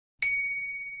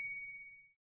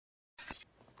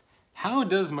How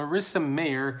does Marissa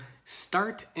Mayer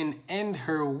start and end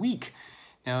her week?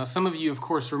 Now, some of you, of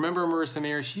course, remember Marissa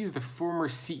Mayer. She's the former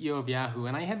CEO of Yahoo,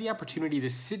 and I had the opportunity to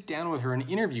sit down with her and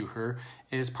interview her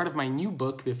as part of my new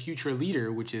book, The Future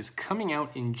Leader, which is coming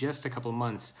out in just a couple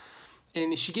months.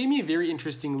 And she gave me a very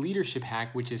interesting leadership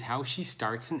hack, which is how she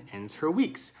starts and ends her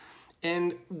weeks.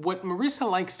 And what Marissa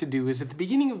likes to do is at the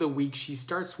beginning of the week, she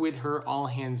starts with her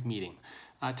all-hands meeting.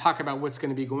 Talk about what's going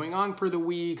to be going on for the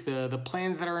week, the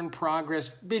plans that are in progress,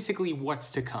 basically what's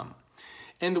to come.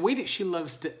 And the way that she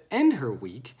loves to end her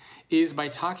week is by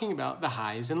talking about the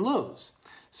highs and lows.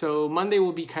 So Monday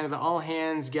will be kind of the all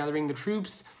hands gathering the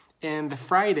troops, and the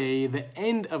Friday, the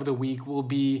end of the week, will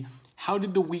be how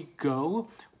did the week go?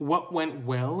 What went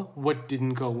well? What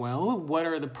didn't go well? What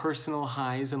are the personal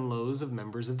highs and lows of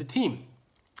members of the team?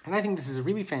 And I think this is a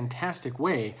really fantastic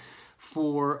way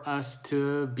for us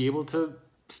to be able to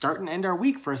start and end our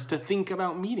week, for us to think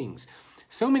about meetings.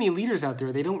 So many leaders out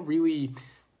there, they don't really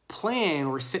plan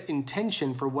or set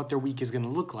intention for what their week is going to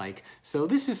look like. So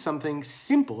this is something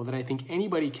simple that I think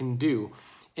anybody can do.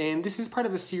 And this is part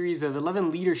of a series of 11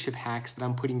 leadership hacks that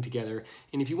I'm putting together.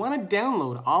 And if you want to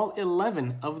download all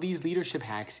 11 of these leadership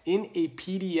hacks in a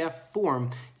PDF form,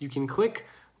 you can click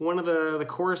one of the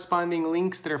corresponding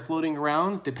links that are floating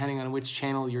around, depending on which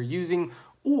channel you're using,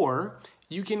 or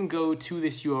you can go to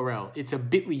this URL. It's a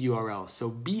bit.ly URL. So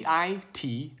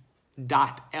bit.ly,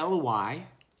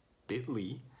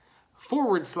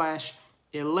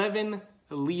 bit.ly/11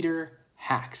 leader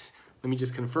hacks. Let me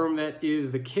just confirm that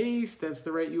is the case. That's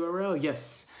the right URL.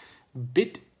 Yes,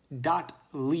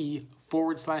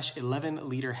 bit.ly/11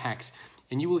 leader hacks.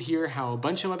 And you will hear how a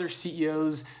bunch of other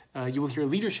CEOs, you will hear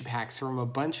leadership hacks from a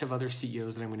bunch of other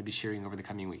CEOs that I'm going to be sharing over the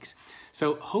coming weeks.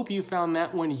 So hope you found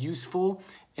that one useful,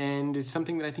 and it's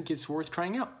something that I think it's worth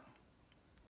trying out.